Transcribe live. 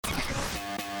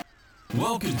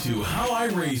Welcome to How I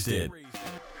Raised It,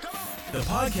 the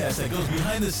podcast that goes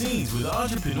behind the scenes with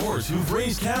entrepreneurs who've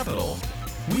raised capital.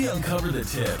 We uncover the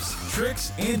tips,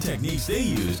 tricks, and techniques they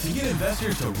use to get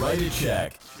investors to write a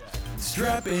check.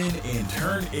 Strap in and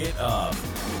turn it up.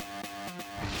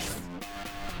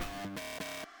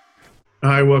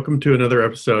 Hi, welcome to another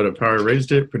episode of How I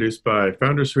Raised It, produced by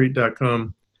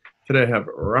Foundersuite.com. Today I have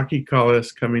Rocky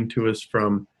Collis coming to us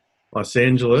from Los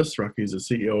Angeles. Rocky's the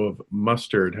CEO of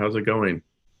Mustard. How's it going?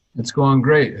 It's going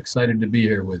great. Excited to be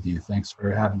here with you. Thanks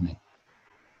for having me.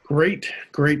 Great.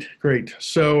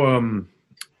 So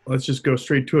let's just go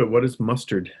straight to it. What is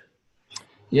Mustard?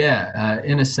 Yeah,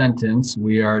 in a sentence,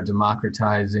 we are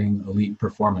democratizing elite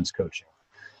performance coaching.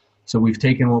 So we've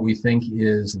taken what we think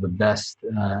is the best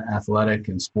athletic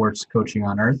and sports coaching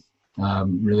on earth.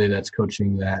 Really, that's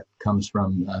coaching that comes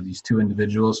from these two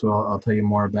individuals who I'll tell you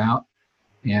more about.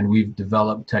 And we've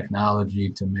developed technology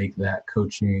to make that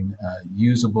coaching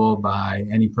usable by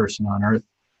any person on earth,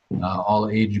 all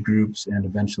age groups, and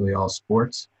eventually all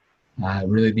sports.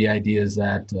 Really, the idea is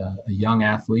that a young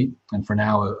athlete, and for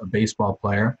now a baseball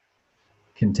player,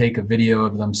 can take a video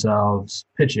of themselves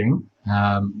pitching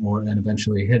and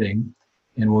eventually hitting,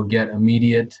 and will get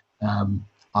immediate,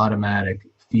 automatic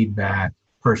feedback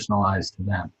personalized to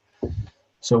them.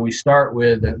 So we start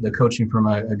with the coaching from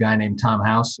a guy named Tom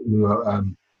House, who a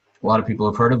lot of people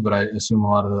have heard of, but I assume a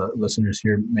lot of the listeners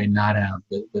here may not have.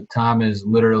 But Tom is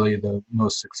literally the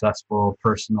most successful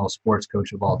personal sports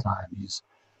coach of all time. He's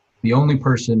the only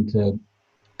person to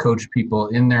coach people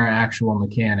in their actual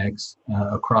mechanics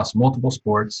across multiple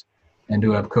sports, and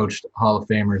to have coached Hall of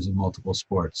Famers in multiple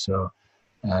sports. So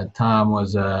Tom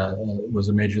was a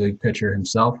major league pitcher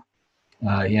himself.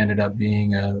 He ended up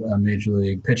being a major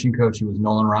league pitching coach. He was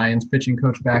Nolan Ryan's pitching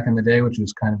coach back in the day, which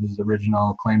was kind of his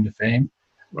original claim to fame.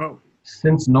 Wow.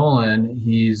 Since Nolan,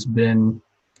 he's been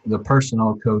the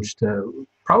personal coach to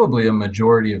probably a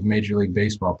majority of Major League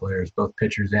Baseball players, both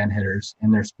pitchers and hitters, in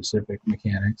their specific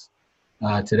mechanics.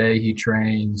 Today, he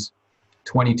trains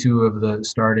 22 of the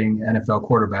starting NFL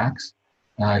quarterbacks.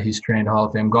 He's trained Hall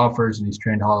of Fame golfers, and he's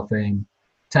trained Hall of Fame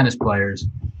tennis players.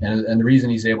 And the reason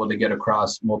he's able to get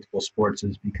across multiple sports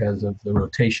is because of the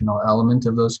rotational element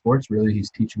of those sports. Really, he's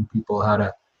teaching people how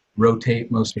to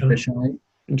rotate most efficiently.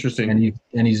 Interesting.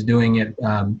 And he's doing it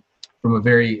from a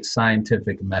very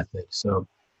scientific method. So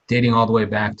dating all the way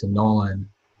back to Nolan,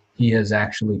 he has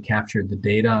actually captured the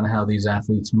data on how these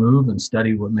athletes move and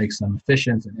studied what makes them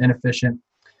efficient and inefficient.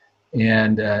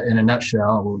 And in a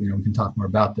nutshell, we can talk more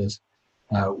about this.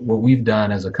 What we've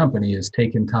done as a company is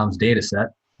taken Tom's data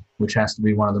set, which has to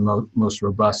be one of the most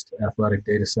robust athletic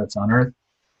data sets on earth,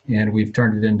 and we've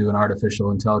turned it into an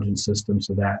artificial intelligence system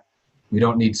so that we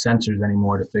don't need sensors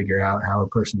anymore to figure out how a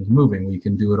person is moving. We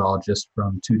can do it all just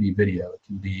from 2D video. It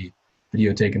can be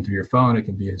video taken through your phone. It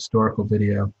can be a historical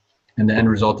video. And the end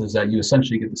result is that you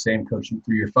essentially get the same coaching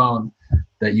through your phone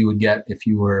that you would get if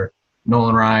you were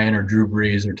Nolan Ryan or Drew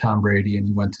Brees or Tom Brady and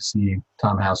you went to see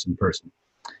Tom House in person.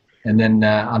 And then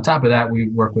on top of that, we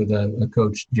work with a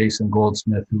coach, Jason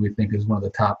Goldsmith, who we think is one of the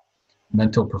top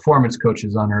mental performance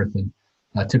coaches on earth.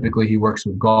 And typically he works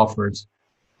with golfers.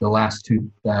 The last two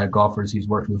golfers he's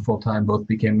worked with full time both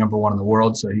became number one in the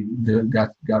world. So he got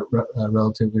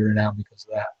relatively renowned because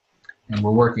of that. And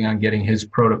we're working on getting his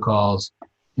protocols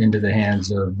into the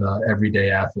hands of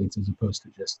everyday athletes as opposed to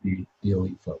just the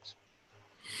elite folks.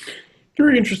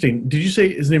 Very interesting. Did you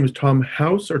say his name was Tom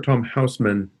House or Tom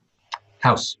Houseman?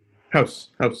 House.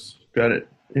 Got it.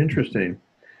 Interesting.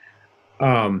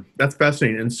 That's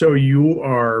fascinating. And so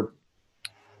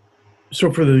so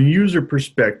for the user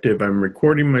perspective, I'm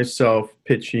recording myself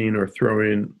pitching or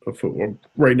throwing a football,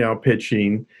 right now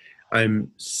pitching.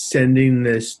 I'm sending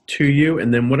this to you,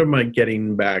 and then what am I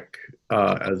getting back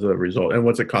as a result? And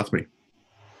what's it cost me?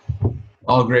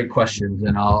 All great questions,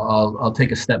 and I'll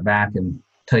take a step back and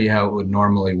tell you how it would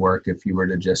normally work if you were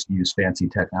to just use fancy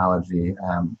technology,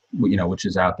 which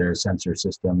is out there, sensor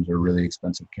systems or really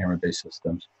expensive camera-based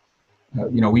systems.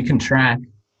 We can track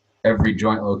every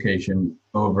joint location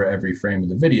over every frame of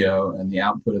the video, and the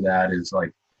output of that is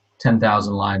like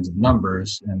 10,000 lines of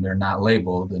numbers, and they're not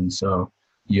labeled, and so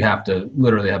you have to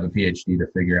literally have a PhD to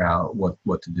figure out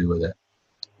what to do with it.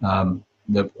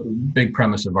 The big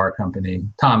premise of our company,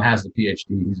 Tom has the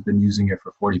PhD, he's been using it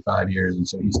for 45 years, and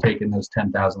so he's taken those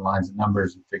 10,000 lines of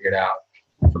numbers and figured out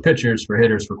for pitchers, for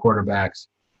hitters, for quarterbacks,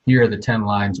 here are the 10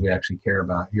 lines we actually care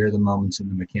about. Here are the moments in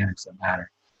the mechanics that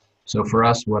matter. So for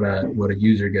us, what a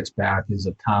user gets back is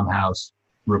a Tom House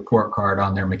report card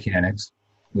on their mechanics,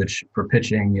 which for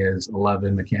pitching is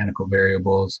 11 mechanical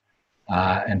variables.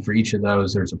 And for each of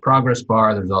those, there's a progress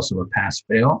bar. There's also a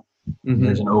pass-fail.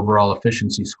 There's an overall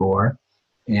efficiency score.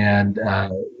 And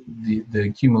the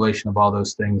accumulation of all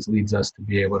those things leads us to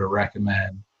be able to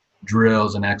recommend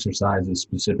drills and exercises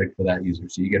specific for that user.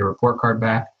 So you get a report card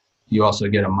back. You also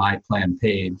get a My Plan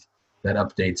page that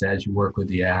updates as you work with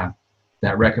the app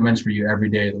that recommends for you every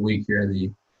day of the week. Here are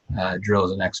the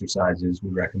drills and exercises we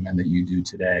recommend that you do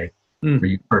today for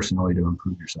you personally to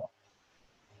improve yourself.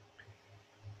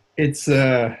 It's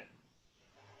so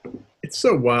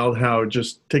wild how,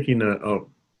 just taking a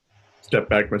step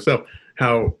back myself,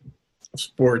 how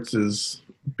sports is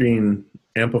being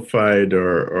amplified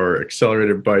or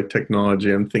accelerated by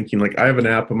technology. I'm thinking, like, I have an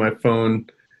app on my phone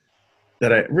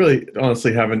that I really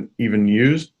honestly haven't even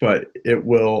used, but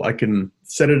I can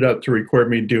set it up to record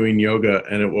me doing yoga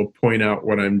and it will point out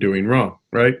what I'm doing wrong,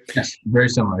 right? Yes, very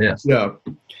similar, yes. Yeah.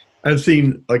 I've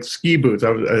seen like ski boots.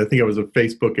 I think it was a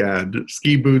Facebook ad,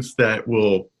 ski boots that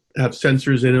will have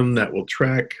sensors in them that will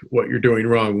track what you're doing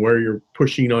wrong, where you're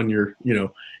pushing on your,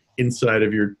 inside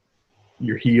of your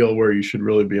heel, where you should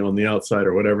really be on the outside,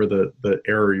 or whatever the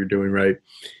error you're doing, right?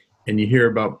 And you hear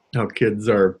about how kids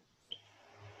are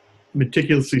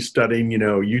meticulously studying,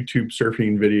 YouTube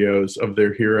surfing videos of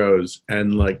their heroes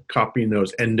and like copying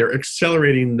those, and they're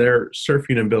accelerating their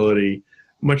surfing ability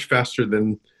much faster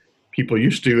than people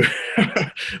used to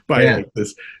by like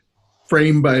this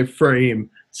frame by frame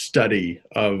study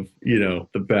of,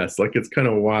 the best. Like, it's kind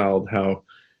of wild how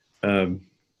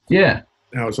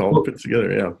how it's all fits together.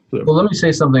 Yeah. So. Well, let me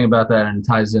say something about that, and it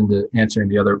ties into answering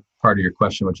the other part of your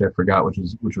question, which I forgot, which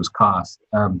was cost.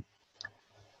 So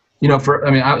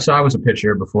I was a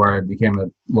pitcher before I became a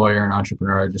lawyer and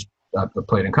entrepreneur. I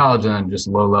played in college and then just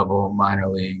low level minor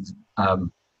leagues.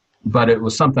 But it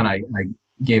was something I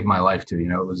gave my life to.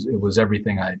 It was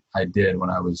everything I did when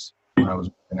I was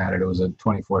working at it. It was a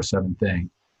 24/7 thing.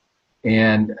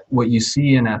 And what you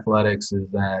see in athletics is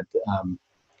that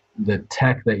the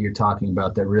tech that you're talking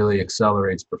about that really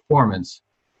accelerates performance,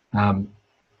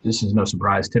 this is no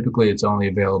surprise. Typically, it's only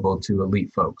available to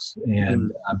elite folks,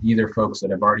 and either folks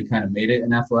that have already kind of made it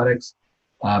in athletics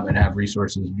and have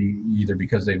resources, either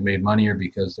because they've made money or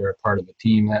because they're a part of a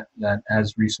team that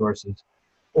has resources,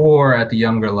 or at the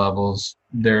younger levels,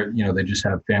 they just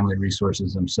have family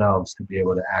resources themselves to be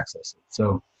able to access it.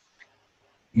 So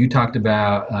you talked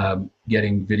about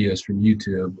getting videos from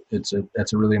YouTube.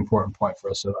 That's a really important point for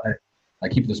us. So I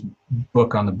keep this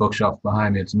book on the bookshelf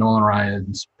behind me. It's Nolan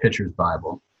Ryan's Pitcher's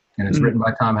Bible, and it's written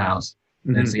by Tom House.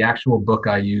 And it's the actual book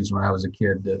I used when I was a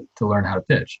kid to learn how to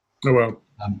pitch. Oh, wow.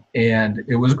 And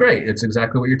it was great. It's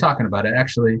exactly what you're talking about.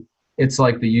 It's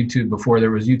like the YouTube before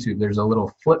there was YouTube. There's a little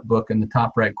flip book in the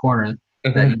top right corner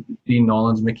that you can see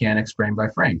Nolan's mechanics frame by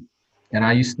frame. And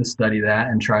I used to study that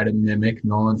and try to mimic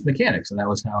Nolan's mechanics, and that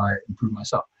was how I improved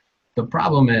myself. The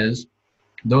problem is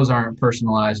those aren't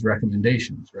personalized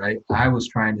recommendations, right? I was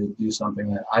trying to do something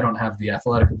that I don't have the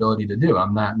athletic ability to do.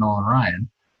 I'm not Nolan Ryan,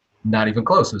 not even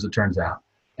close, as it turns out.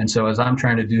 And so as I'm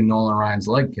trying to do Nolan Ryan's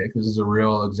leg kick, this is a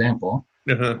real example,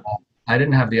 I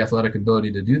didn't have the athletic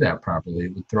ability to do that properly.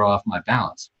 It would throw off my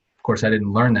balance. Of course, I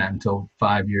didn't learn that until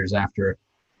 5 years after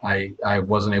I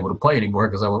wasn't able to play anymore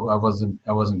because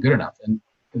I wasn't good enough. And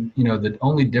the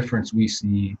only difference we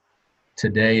see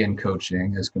today in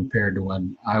coaching as compared to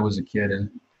when I was a kid, and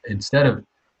instead of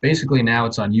basically now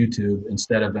it's on YouTube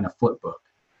instead of in a flip book,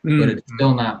 but it's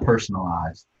still not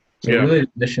personalized. So really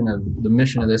the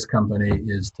mission of this company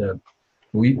is to,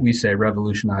 we say,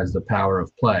 revolutionize the power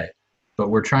of play, but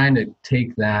we're trying to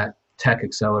take that tech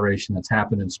acceleration that's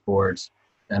happened in sports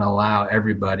and allow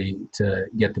everybody to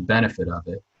get the benefit of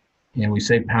it. And we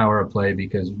say power of play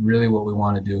because really what we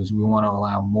want to do is we want to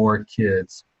allow more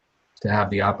kids to have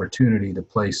the opportunity to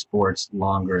play sports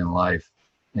longer in life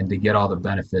and to get all the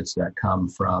benefits that come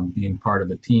from being part of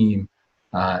a team,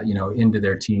 into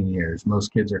their teen years.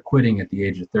 Most kids are quitting at the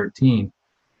age of 13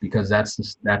 because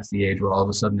that's the age where all of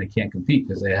a sudden they can't compete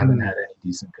because they haven't had any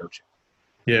decent coaching.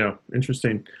 Yeah,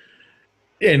 interesting.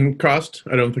 And cost,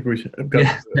 I don't think we have got.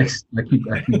 Yeah, thanks. I keep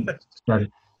starting.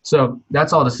 So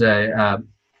that's all to say.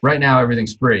 Right now,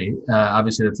 everything's free.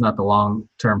 Obviously, that's not the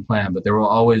long-term plan, but there will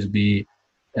always be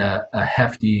a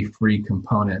hefty free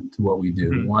component to what we do.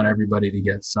 We want everybody to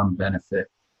get some benefit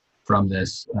from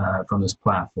this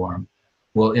platform.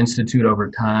 We'll institute over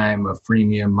time a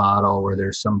freemium model where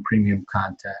there's some premium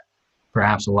content.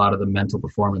 Perhaps a lot of the mental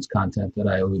performance content that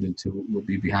I alluded to will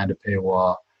be behind a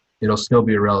paywall. It'll still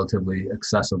be a relatively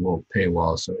accessible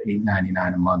paywall, so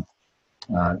 $8.99 a month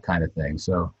kind of thing.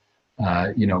 So,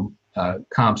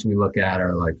 comps we look at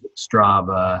are like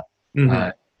Strava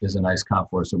is a nice comp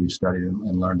for us that we've studied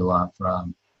and learned a lot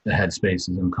from, the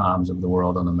Headspaces and Calms of the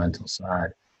world on the mental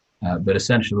side. But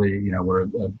essentially, we're a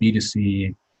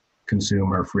B2C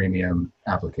consumer freemium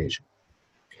application.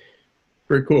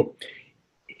 Very cool.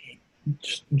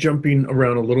 Just jumping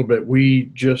around a little bit, we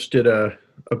just did a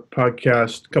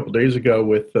podcast a couple days ago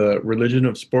with Religion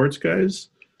of Sports guys.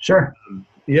 Sure.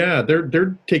 Yeah,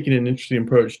 they're taking an interesting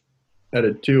approach at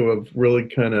it too, of really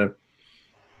kind of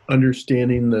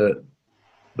understanding the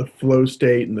flow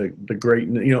state and the great,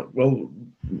 well,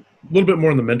 a little bit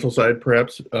more on the mental side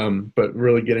perhaps, but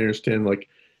really getting to understand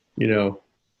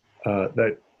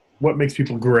that what makes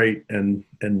people great and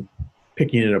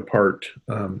picking it apart.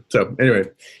 So anyway,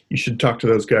 you should talk to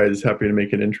those guys. Happy to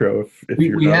make an intro if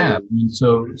we have.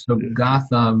 So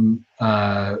Gotham,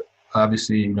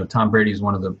 obviously, Tom Brady is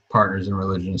one of the partners in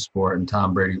Religion of Sport, and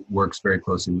Tom Brady works very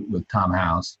closely with Tom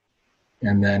House.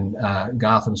 And then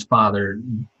Gotham's father,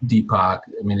 Deepak,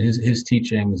 his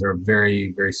teachings are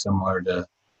very, very similar to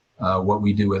what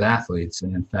we do with athletes.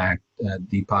 And in fact,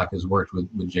 Deepak has worked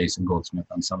with Jason Goldsmith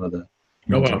on some of the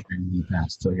training in the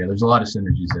past. So yeah, there's a lot of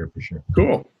synergies there for sure.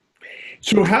 Cool.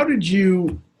 So how did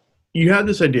you had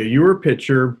this idea, you were a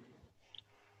pitcher,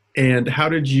 and how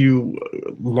did you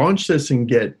launch this and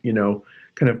get,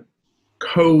 kind of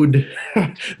code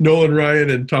Nolan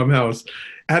Ryan and Tom House?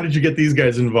 How did you get these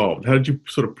guys involved? How did you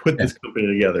sort of put this company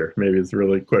together? Maybe is the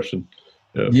really question.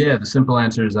 Yeah, the simple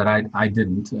answer is that I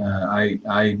didn't.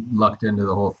 I lucked into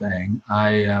the whole thing.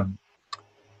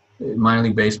 Minor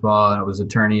league baseball, I was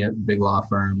attorney at big law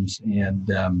firms,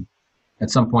 and at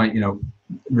some point,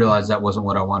 realized that wasn't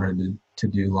what I wanted to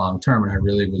do long term, and I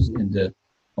really was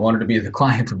I wanted to be the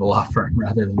client of a law firm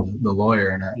rather than the lawyer,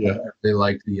 and I really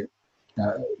liked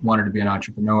wanted to be an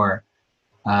entrepreneur.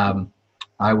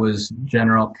 I was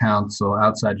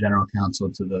outside general counsel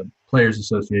to the Players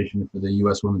Association for the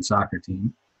U.S. Women's Soccer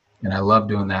team, and I loved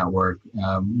doing that work.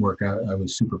 I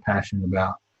was super passionate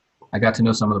about. I got to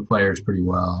know some of the players pretty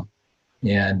well,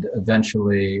 and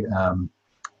eventually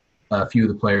a few of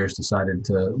the players decided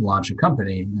to launch a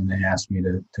company, and they asked me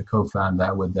to co-found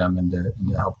that with them and to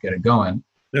help get it going,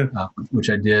 which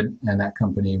I did. And that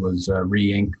company was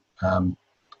Re-Inc.,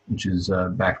 which is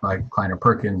backed by Kleiner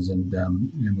Perkins, and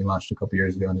we launched a couple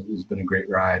years ago, and it's been a great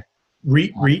ride.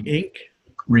 Re-Inc.?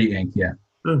 Re-Inc., yeah.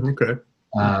 Oh, okay.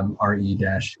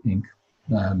 RE-Inc.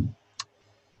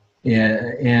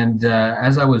 And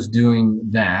as I was doing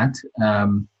that,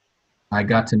 I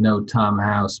got to know Tom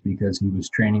House because he was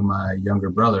training my younger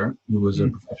brother, who was a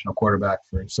professional quarterback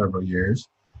for several years.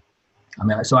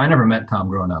 So I never met Tom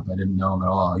growing up. I didn't know him at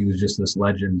all. He was just this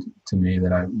legend to me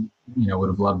that I, would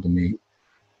have loved to meet.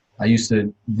 I used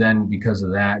to then, because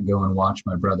of that, go and watch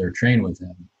my brother train with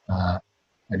him.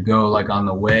 I'd go in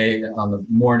the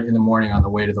morning on the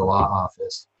way to the law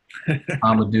office.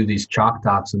 Tom would do these chalk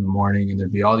talks in the morning, and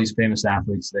there'd be all these famous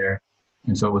athletes there.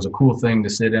 And so it was a cool thing to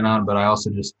sit in on, but I also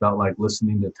just felt like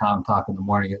listening to Tom talk in the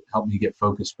morning, it helped me get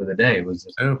focused for the day.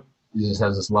 He just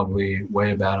has this lovely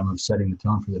way about him of setting the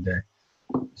tone for the day.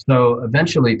 So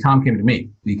eventually Tom came to me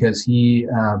because he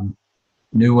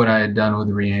knew what I had done with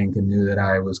Re-Inc. and knew that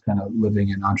I was kind of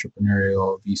living an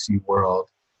entrepreneurial VC world.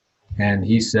 And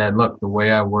he said, look, the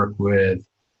way I work with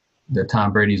the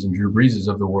Tom Brady's and Drew Breeses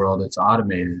of the world, it's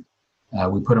automated.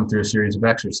 We put them through a series of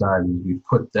exercises. We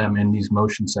put them in these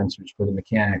motion sensors for the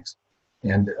mechanics,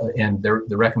 and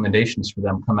the recommendations for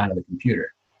them come out of the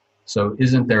computer. So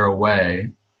isn't there a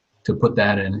way to put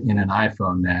that in an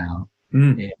iPhone now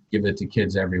and give it to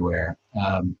kids everywhere?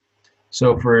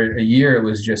 So for a year, it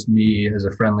was just me as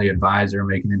a friendly advisor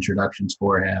making introductions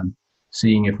for him,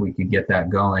 seeing if we could get that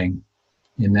going.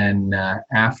 And then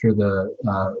after the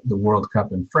World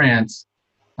Cup in France,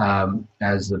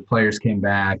 as the players came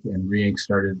back and Re-Inc.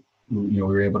 started, we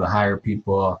were able to hire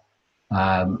people.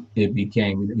 It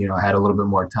became, I had a little bit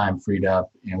more time freed up,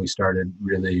 and we started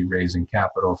really raising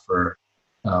capital for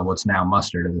what's now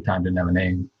Mustard. At the time didn't have a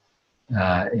name,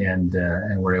 and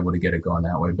we're able to get it going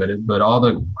that way. But all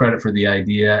the credit for the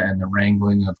idea and the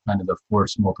wrangling of kind of the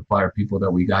force multiplier people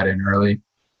that we got in early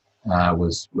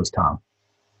was Tom.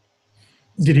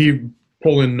 Did he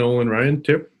pull in Nolan Ryan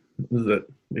too?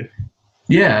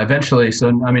 Yeah, eventually. So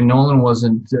Nolan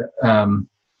wasn't one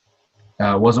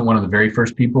of the very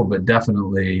first people, but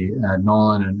definitely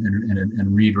Nolan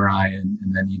and Reed Ryan,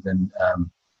 and then even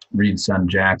Reed's son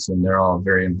Jackson. They're all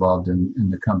very involved in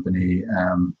the company,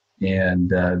 and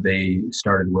they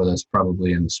started with us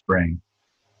probably in the spring.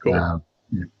 Cool.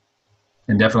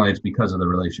 And definitely, it's because of the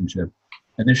relationship.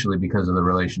 Initially, because of the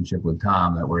relationship with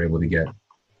Tom, that we're able to get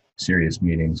serious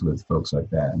meetings with folks like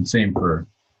that. And same for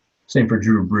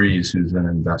Drew Brees, who's an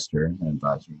investor and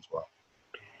advisor as well.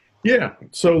 Yeah.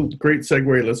 So great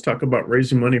segue. Let's talk about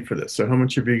raising money for this. So how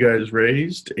much have you guys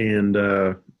raised, and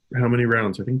how many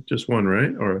rounds? I think just one,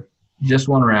 right? Or Just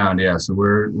one round, yeah. So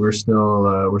we're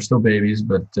still babies,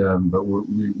 but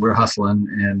we're hustling,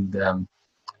 and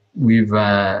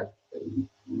we're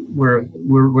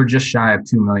just shy of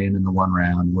 2 million in the one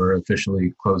round. We're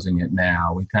officially closing it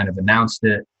now. We kind of announced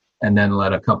it and then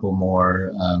let a couple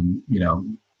more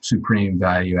supreme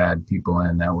value add people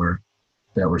in that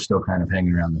we're still kind of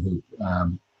hanging around the hoop.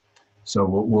 So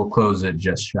we'll close it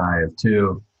just shy of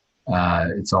 2.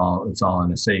 It's all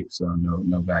in a safe, so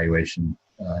no valuation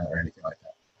or anything like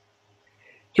that.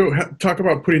 So talk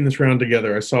about putting this round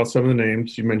together. I saw some of the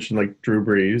names you mentioned, like Drew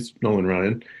Brees, Nolan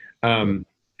Ryan,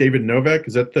 David Novak.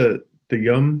 Is that the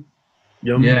Yum?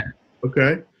 Yeah.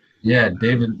 Okay. Yeah,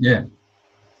 David. Yeah.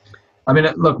 I mean,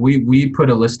 look, we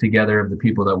put a list together of the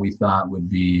people that we thought would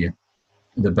be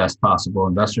the best possible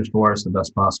investors for us, the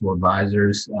best possible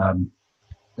advisors.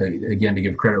 Again, to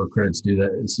give credit where credit's due,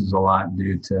 that this is a lot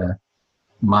due to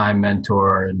my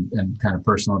mentor and kind of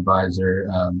personal advisor,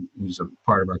 who's a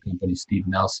part of our company, Steve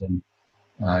Nelson.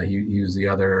 He was the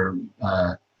other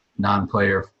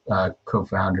non-player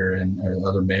co-founder or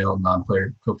other male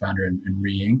non-player co-founder in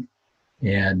Re-Inc.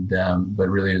 But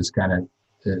really is kind of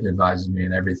advises me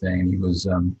in everything. And he was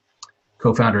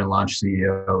co-founder and launch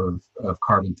CEO of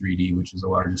Carbon 3D, which is the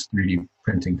largest 3D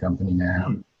printing company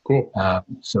now. Cool.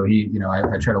 So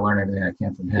I try to learn everything I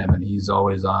can from him, and he's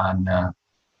always on.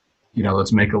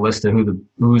 Let's make a list of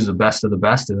who's the best of the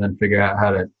best, and then figure out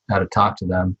how to talk to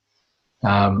them.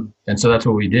 And so that's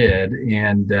what we did,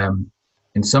 and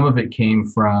some of it came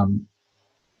from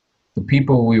the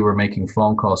people we were making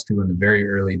phone calls to in the very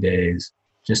early days,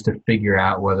 just to figure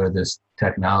out whether this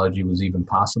technology was even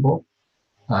possible.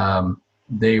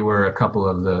 They were a couple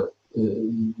of the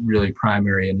really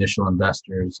primary initial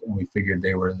investors, and we figured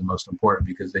they were the most important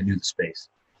because they knew the space.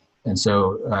 And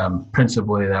so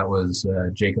principally that was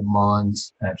Jacob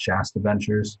Mullins at Shasta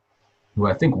Ventures, who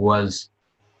I think was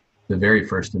the very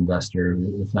first investor,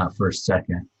 if not first,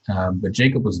 second. But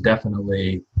Jacob was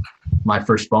definitely my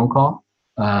first phone call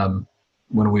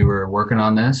when we were working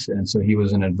on this. And so he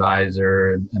was an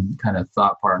advisor and kind of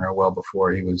thought partner well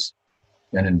before he was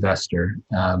an investor.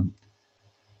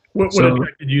 What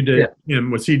attracted you to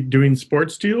him? Was he doing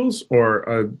sports deals,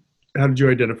 or how did you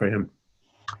identify him?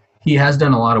 He has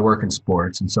done a lot of work in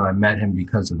sports, and so I met him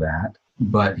because of that.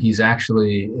 But he's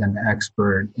actually an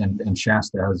expert, and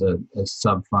Shasta has a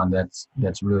sub fund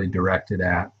that's really directed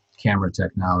at camera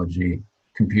technology,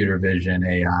 computer vision,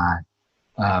 AI.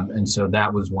 And so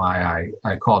that was why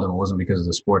I called him. It wasn't because of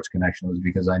the sports connection. It was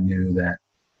because I knew that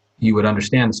he would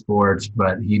understand sports,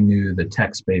 but he knew the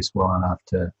tech space well enough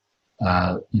to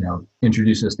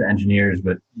introduce us to engineers,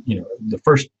 but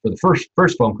for the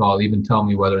first phone call, even tell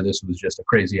me whether this was just a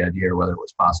crazy idea or whether it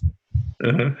was possible.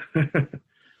 Uh-huh.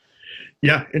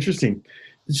 Yeah, interesting.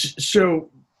 So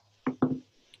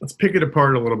let's pick it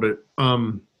apart a little bit.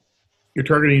 You're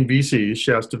targeting VCs.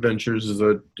 Shasta Ventures is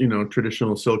a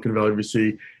traditional Silicon Valley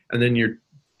VC, and then you're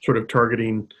sort of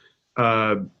targeting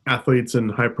athletes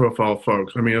and high-profile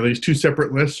folks. I mean, are these two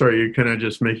separate lists, or are you kind of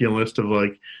just making a list of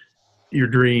like your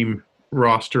dream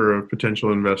roster of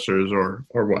potential investors, or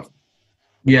what?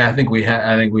 Yeah, I think we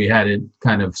had it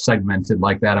kind of segmented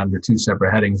like that under two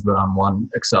separate headings, but on one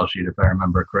Excel sheet, if I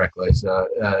remember correctly. So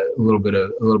a little bit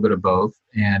of both.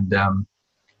 And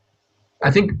I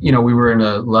think we were in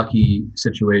a lucky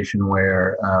situation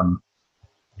where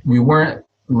we weren't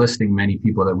listing many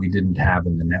people that we didn't have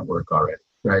in the network already,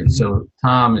 right? So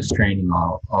Tom is training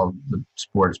all the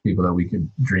sports people that we could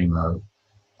dream of.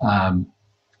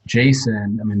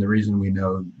 Jason, I mean, the reason we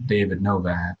know David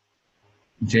Novak,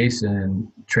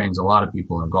 Jason trains a lot of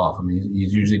people in golf. I mean,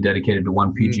 he's usually dedicated to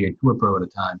one PGA Tour pro at a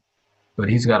time, but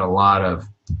he's got a lot of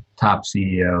top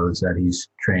CEOs that he's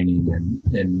training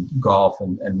in golf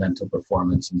and mental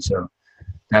performance. And so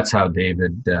that's how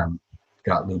David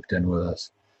got looped in with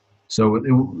us. So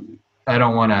I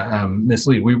don't want to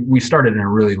mislead. We started in a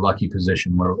really lucky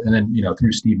position and then,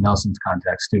 through Steve Nelson's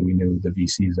contacts too, we knew the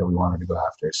VCs that we wanted to go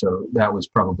after. So that was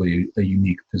probably a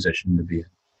unique position to be in.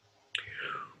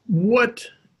 What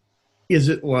is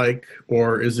it like,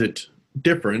 or is it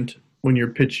different when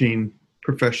you're pitching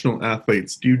professional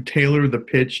athletes? Do you tailor the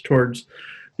pitch towards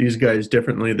these guys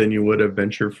differently than you would a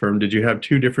venture firm? Did you have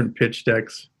two different pitch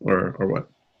decks, or what?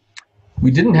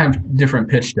 We didn't have different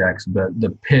pitch decks, but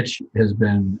the pitch has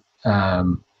been,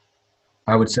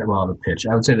 I would say that,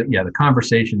 the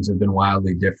conversations have been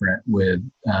wildly different with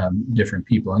different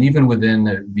people. And even within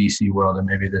the VC world, and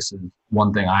maybe this is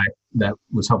one thing that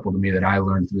was helpful to me that I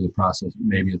learned through the process,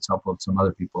 maybe it's helpful to some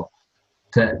other people.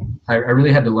 I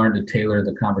really had to learn to tailor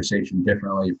the conversation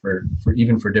differently for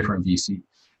different VCs.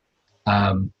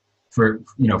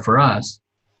 For us,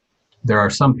 there are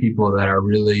some people that are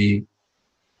really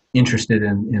interested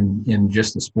in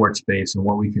just the sports space and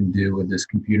what we can do with this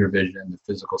computer vision and the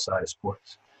physical side of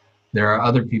sports. There are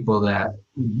other people that,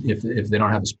 if they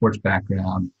don't have a sports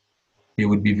background, it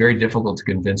would be very difficult to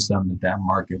convince them that that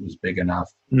market was big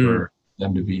enough for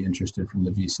them to be interested from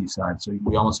the VC side. So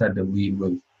we almost had to lead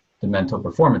with the mental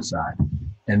performance side,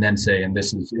 and then say, and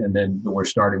then we're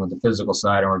starting with the physical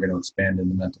side, and we're going to expand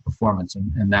into mental performance,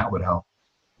 and that would help.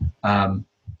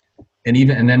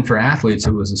 And then for athletes,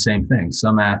 it was the same thing.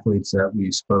 Some athletes that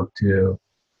we spoke to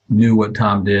knew what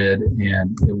Tom did,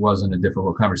 and it wasn't a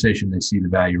difficult conversation. They see the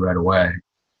value right away.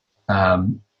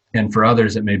 And for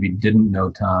others that maybe didn't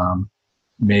know Tom,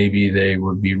 maybe they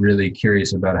would be really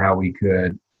curious about how we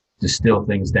could distill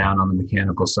things down on the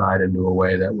mechanical side into a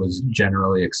way that was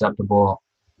generally acceptable,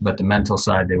 but the mental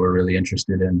side they were really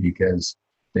interested in because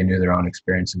they knew their own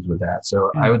experiences with that.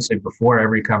 So I would say before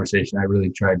every conversation, I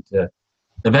really tried to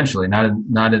eventually,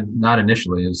 not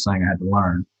initially, it was something I had to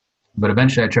learn, but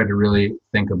eventually I tried to really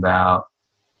think about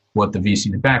what the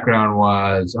VC background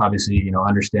was. Obviously,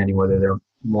 understanding whether they're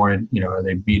more, are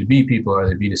they B2B people, are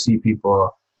they B2C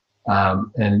people,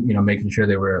 and making sure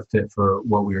they were a fit for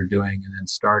what we were doing. And then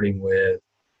starting with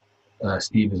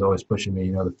Steve is always pushing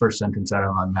me. The first sentence out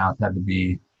of my mouth had to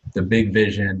be the big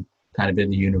vision, kind of in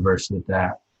the universe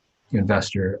that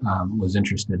investor was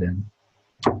interested in.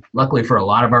 Luckily for a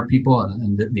lot of our people,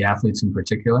 and the athletes in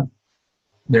particular,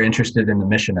 they're interested in the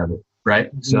mission of it,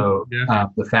 right? So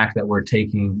the fact that we're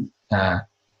taking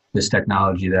this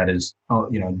technology that is,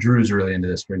 Drew's really into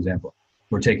this, for example.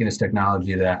 We're taking this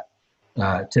technology that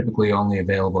typically only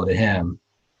available to him,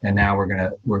 and now we're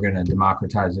gonna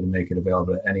democratize it and make it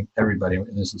available to everybody.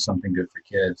 And this is something good for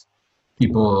kids.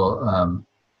 People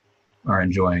are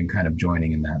enjoying kind of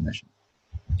joining in that mission.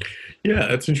 Yeah,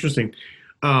 that's interesting.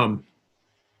 I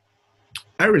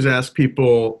always ask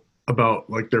people about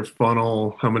like their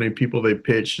funnel, how many people they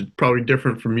pitch. It's probably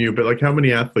different from you, but like how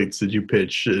many athletes did you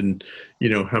pitch, and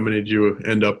how many did you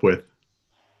end up with?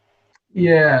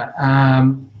 Yeah,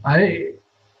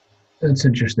 that's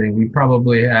interesting. We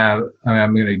probably have.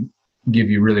 I'm going to give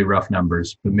you really rough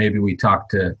numbers, but maybe we talked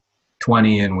to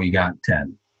 20 and we got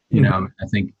 10. I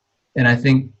think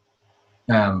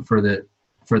for the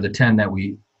 10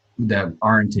 that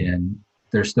aren't in,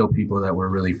 there's still people that we're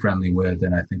really friendly with,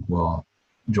 and I think will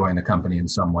join the company in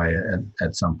some way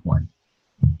at some point.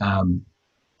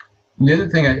 The other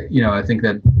thing I think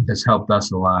that has helped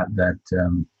us a lot, that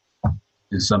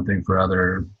is something for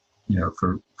other,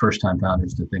 for first-time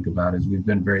founders to think about, is we've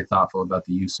been very thoughtful about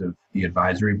the use of the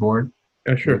advisory board.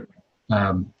 Yeah, sure.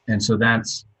 And so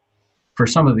that's, for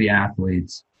some of the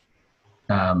athletes,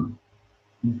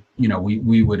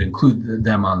 we would include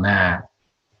them on that.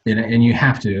 And you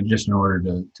have to, just in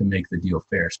order to make the deal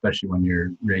fair, especially when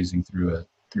you're raising through a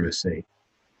SAFE,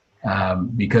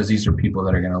 because these are people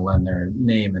that are going to lend their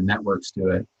name and networks to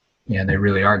it, and they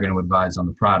really are going to advise on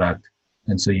the product.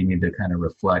 And so you need to kind of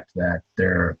reflect that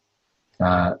they're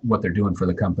what they're doing for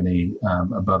the company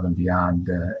above and beyond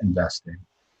investing.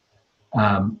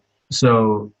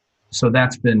 So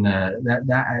that's been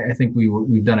that I think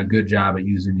we've done a good job at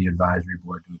using the advisory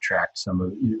board to attract some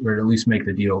of, or at least make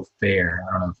the deal fair.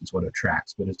 I don't know if it's what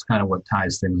attracts, but it's kind of what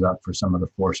ties things up for some of the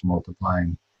force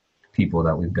multiplying people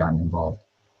that we've gotten involved.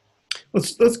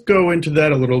 Let's go into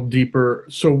that a little deeper.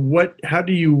 So how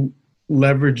do you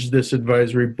leverage this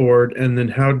advisory board, and then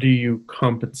how do you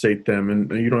compensate them? And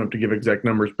you don't have to give exact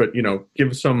numbers, but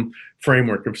give some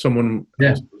framework if someone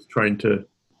else is trying to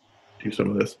do some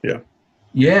of this.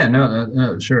 Yeah,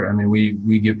 no, sure. I mean,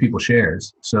 we give people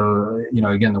shares. So,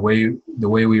 again, the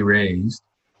way we raised,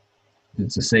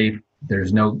 it's a SAFE,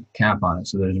 there's no cap on it.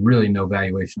 So there's really no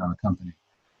valuation on the company.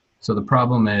 So the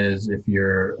problem is, if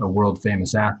you're a world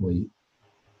famous athlete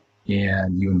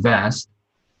and you invest,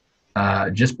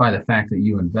 just by the fact that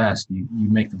you invest, you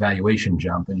make the valuation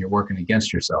jump, and you're working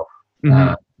against yourself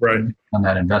right on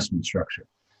that investment structure.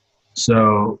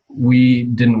 So we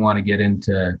didn't want to get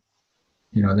into,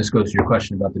 and this goes to your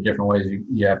question about the different ways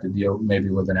you have to deal maybe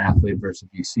with an athlete versus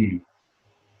VC.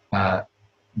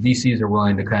 VCs are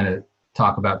willing to kind of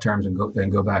talk about terms and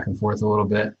go back and forth a little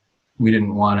bit. We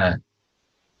didn't want to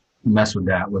mess with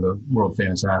that with a world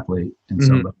famous athlete and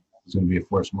somebody who's going to be a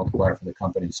force multiplier for the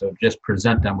company. So just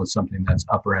present them with something that's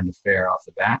upper end of fair off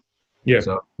the bat. Yeah.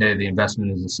 So, hey, the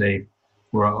investment is a SAFE.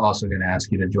 We're also going to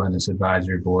ask you to join this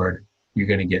advisory board. You're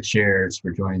going to get shares for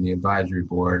joining the advisory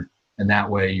board. And that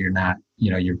way you're not,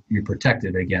 you're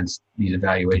protected against these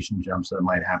evaluation jumps that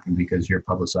might happen because you're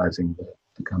publicizing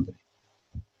the company.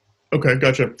 Okay,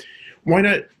 gotcha. Why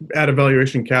not add a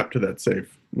valuation cap to that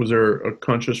SAFE? Was there a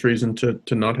conscious reason to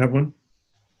not have one?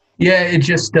 Yeah, it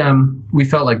just we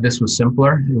felt like this was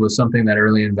simpler. It was something that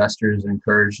early investors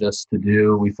encouraged us to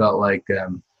do. We felt like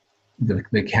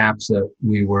the caps that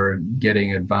we were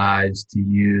getting advised to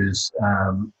use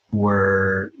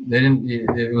were they didn't.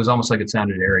 It was almost like it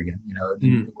sounded arrogant. You know, it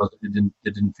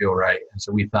didn't feel right. And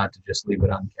so we thought to just leave it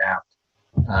uncapped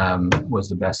was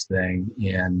the best thing.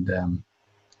 And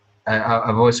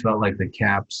I've always felt like the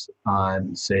caps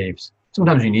on safes.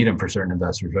 Sometimes you need them for certain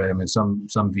investors, right? I mean, some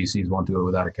VCs won't do it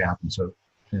without a cap, and so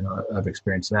I've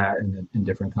experienced that in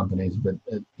different companies. But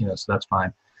so that's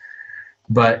fine.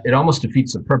 But it almost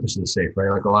defeats the purpose of the safe,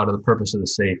 right? Like a lot of the purpose of the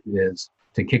safe is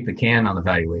to kick the can on the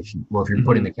valuation. Well, if you're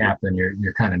putting the cap, then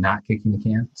you're kind of not kicking the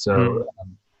can. So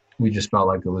we just felt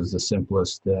like it was the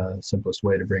simplest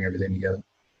way to bring everything together.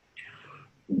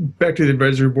 Back to the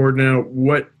advisory board now.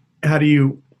 How do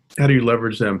you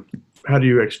leverage them? How do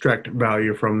you extract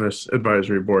value from this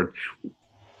advisory board?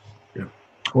 Yeah.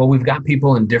 Well, we've got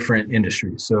people in different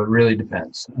industries, so it really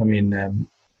depends. I mean,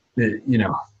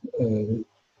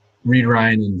 Reed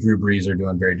Ryan and Drew Brees are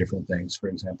doing very different things. For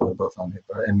example, they're both on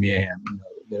HIPAA, and Mia Hamm,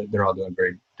 they're all doing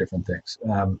very different things.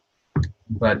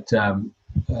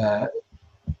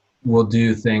 We'll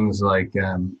do things like,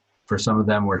 for some of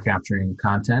them, we're capturing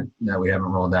content that we haven't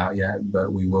rolled out yet,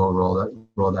 but we will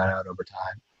roll that out over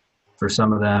time. For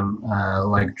some of them,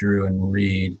 like Drew and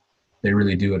Reed, they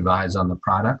really do advise on the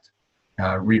product.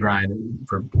 Reed Ryan,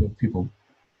 for people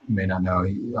who may not know,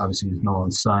 obviously he's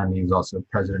Nolan's son. He was also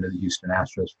president of the Houston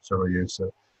Astros for several years.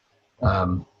 So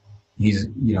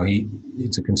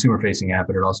it's a consumer-facing app,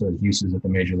 but it also has uses at the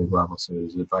major league level. So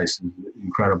his advice is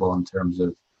incredible in terms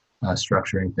of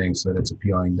structuring things so that it's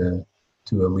appealing to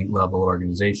elite level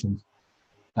organizations.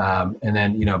 And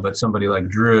then, but somebody like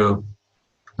Drew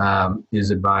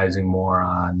is advising more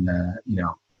on,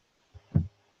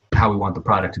 how we want the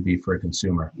product to be for a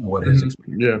consumer, and what his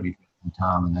experience would be from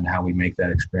Tom, and then how we make that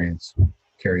experience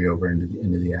carry over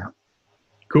into the app.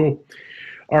 Cool.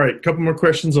 All right, a couple more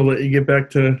questions. I'll let you get back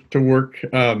to work.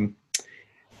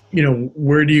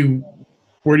 Where do you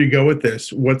go with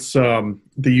this? What's the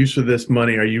use of this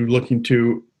money? Are you looking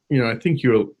to, I think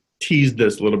you teased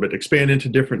this a little bit, expand into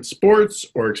different sports,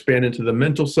 or expand into the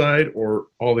mental side, or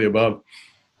all the above?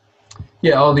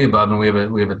 Yeah, all the above, and we have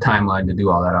a timeline to do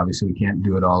all that. Obviously, we can't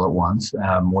do it all at once.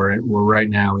 We're right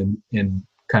now in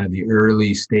kind of the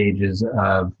early stages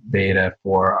of beta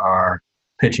for our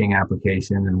pitching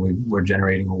application, and we're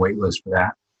generating a wait list for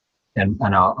that. And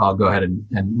I'll go ahead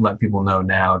and let people know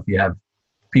now, if you have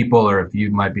people or if you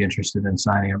might be interested in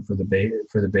signing up for the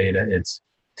beta. It's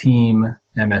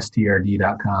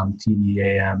teammstrd.com,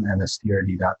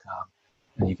 teammstrd.com,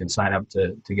 and you can sign up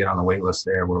to get on the wait list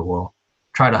there, where we'll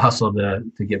try to hustle to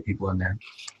get people in there.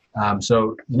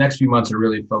 So the next few months are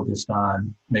really focused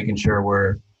on making sure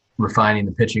we're refining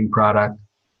the pitching product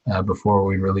before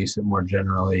we release it more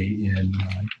generally in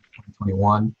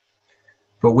 2021.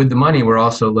 But with the money, we're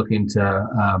also looking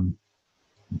to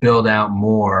build out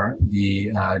more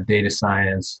the data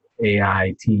science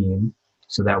AI team,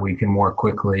 so that we can more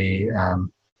quickly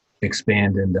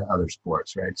expand into other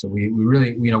sports, right? So we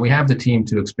really, we have the team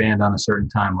to expand on a certain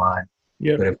timeline.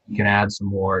 Yep. But if we can add some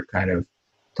more kind of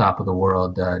top of the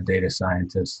world data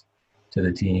scientists to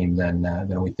the team, then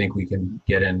we think we can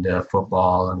get into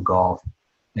football and golf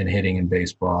and hitting and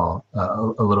baseball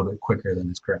a little bit quicker than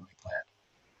is currently planned.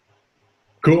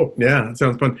 Cool. Yeah, that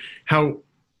sounds fun. How,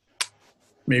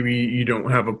 maybe you don't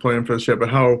have a plan for this yet, but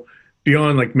how,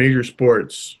 beyond like major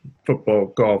sports, football,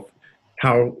 golf,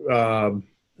 how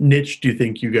niche do you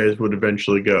think you guys would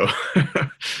eventually go?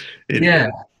 Yeah.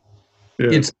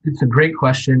 It's a great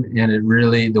question, and it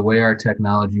really, the way our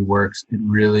technology works, it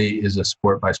really is a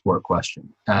sport by sport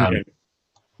question,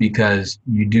 because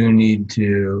you do need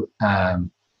to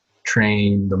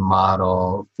train the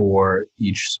model for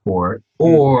each sport,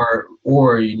 or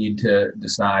you need to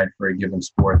decide for a given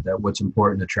sport that what's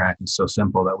important to track is so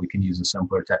simple that we can use a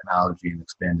simpler technology and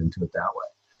expand into it that way.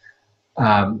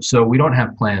 So we don't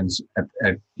have plans at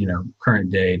current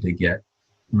day to get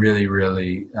really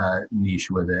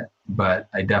niche with it, but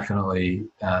I definitely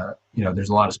there's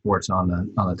a lot of sports on the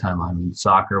timeline. I mean,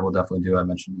 soccer we'll definitely do. I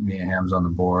mentioned Mia Hamm's on the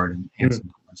board, and Hanson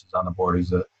Thomas is on the board, who's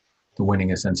the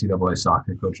winningest NCAA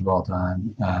soccer coach of all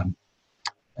time.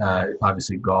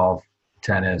 Obviously golf,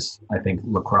 tennis, I think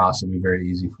lacrosse would be very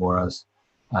easy for us.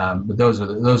 But those are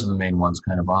the main ones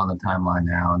kind of on the timeline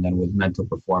now. And then with mental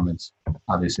performance,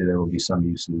 obviously there will be some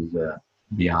uses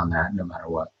beyond that, no matter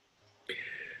what.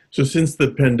 So since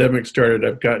the pandemic started,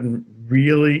 I've gotten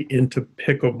really into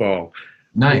pickleball.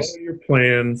 Nice. What are your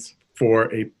plans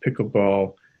for a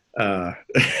pickleball?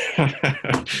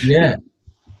 Yeah.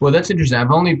 Well, that's interesting.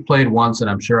 I've only played once, and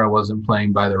I'm sure I wasn't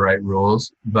playing by the right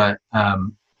rules. But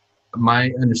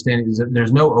my understanding is that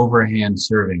there's no overhand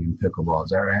serving in pickleball.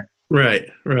 Is that right?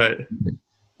 Right.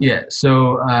 Yeah.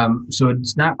 So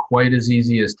it's not quite as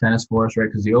easy as tennis for us, right?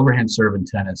 Because the overhand serve in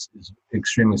tennis is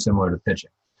extremely similar to pitching.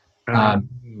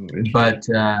 But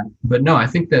no, I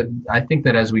think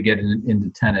that as we get into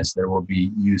tennis, there will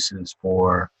be uses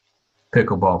for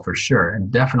pickleball for sure,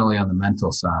 and definitely on the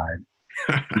mental side.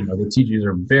 The teachings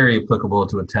are very applicable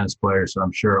to a tennis player, so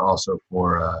I'm sure also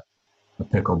for a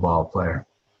pickleball player.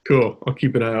 Cool. I'll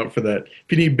keep an eye out for that.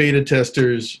 If you need beta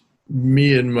testers,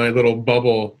 me and my little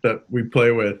bubble that we play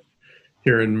with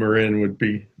here in Marin would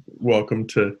be welcome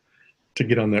to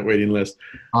get on that waiting list.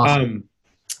 Awesome.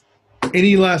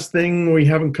 Any last thing we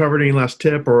haven't covered, any last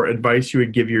tip or advice you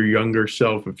would give your younger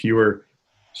self if you were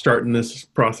starting this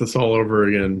process all over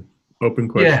again? Open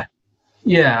question.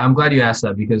 Yeah, I'm glad you asked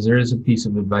that, because there is a piece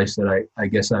of advice that I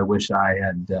guess I wish I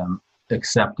had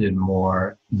accepted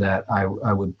more, that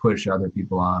I would push other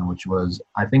people on, which was,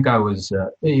 I think I was,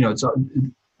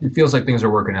 it feels like things are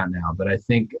working out now, but I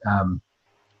think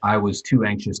I was too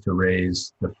anxious to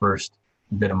raise the first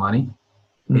bit of money.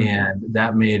 Mm-hmm. And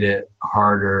that made it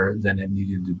harder than it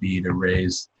needed to be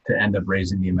to end up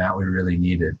raising the amount we really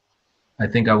needed. I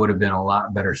think I would have been a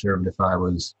lot better served if I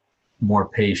was more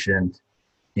patient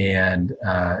and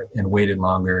waited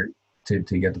longer to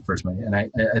get the first money. And I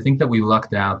think that we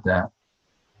lucked out that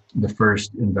the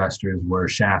first investors were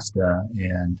Shasta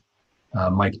and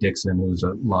Mike Dixon, who was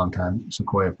a longtime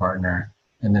Sequoia partner.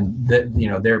 And then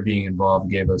their being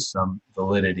involved gave us some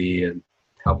validity and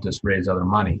helped us raise other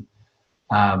money.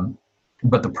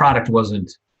 But the product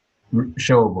wasn't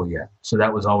showable yet. So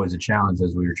that was always a challenge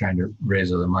as we were trying to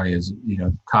raise other money,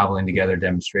 cobbling together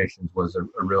demonstrations was a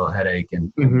real headache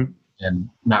and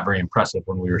not very impressive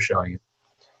when we were showing it.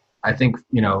 I think,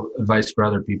 advice for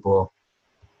other people,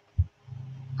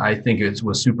 I think it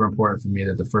was super important for me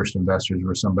that the first investors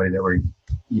were somebody that were,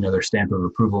 their stamp of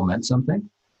approval meant something,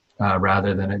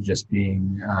 rather than it just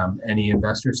being any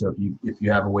investor. So if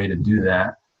you have a way to do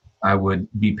that, I would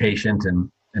be patient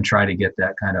and try to get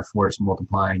that kind of force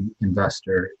multiplying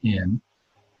investor in.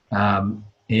 And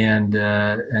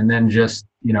then just,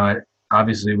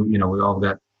 obviously, we all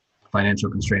got financial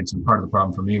constraints. And part of the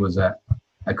problem for me was that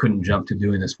I couldn't jump to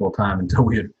doing this full time until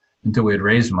we had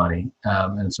raised money.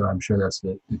 And so I'm sure that's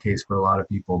the case for a lot of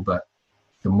people, but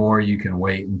the more you can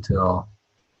wait until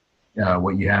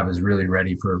what you have is really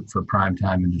ready for prime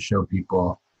time and to show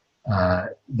people,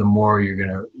 the more you're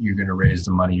gonna raise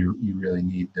the money you really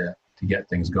need to get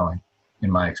things going, in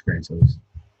my experience at least.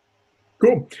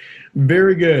 Cool.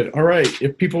 Very good. All right.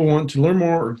 If people want to learn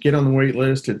more or get on the wait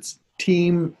list, it's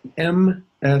Team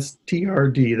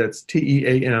MSTRD. That's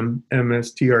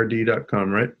TEAMMSTRD.com,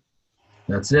 right?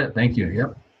 That's it. Thank you.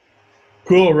 Yep.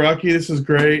 Cool, Rocky. This is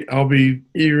great. I'll be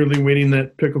eagerly waiting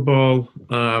that pickleball,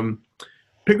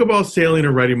 sailing,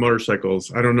 or riding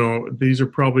motorcycles. I don't know. These are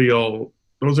probably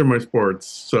those are my sports.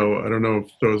 So I don't know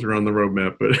if those are on the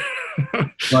roadmap, but.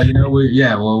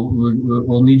 Well,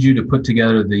 we'll need you to put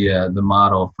together the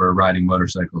model for riding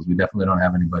motorcycles. We definitely don't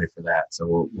have anybody for that.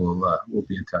 So we'll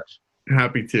be in touch.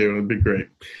 Happy to. It'd be great.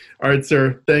 All right,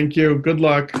 sir. Thank you. Good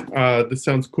luck. This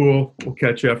sounds cool. We'll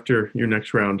catch you after your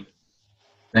next round.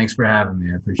 Thanks for having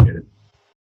me. I appreciate it.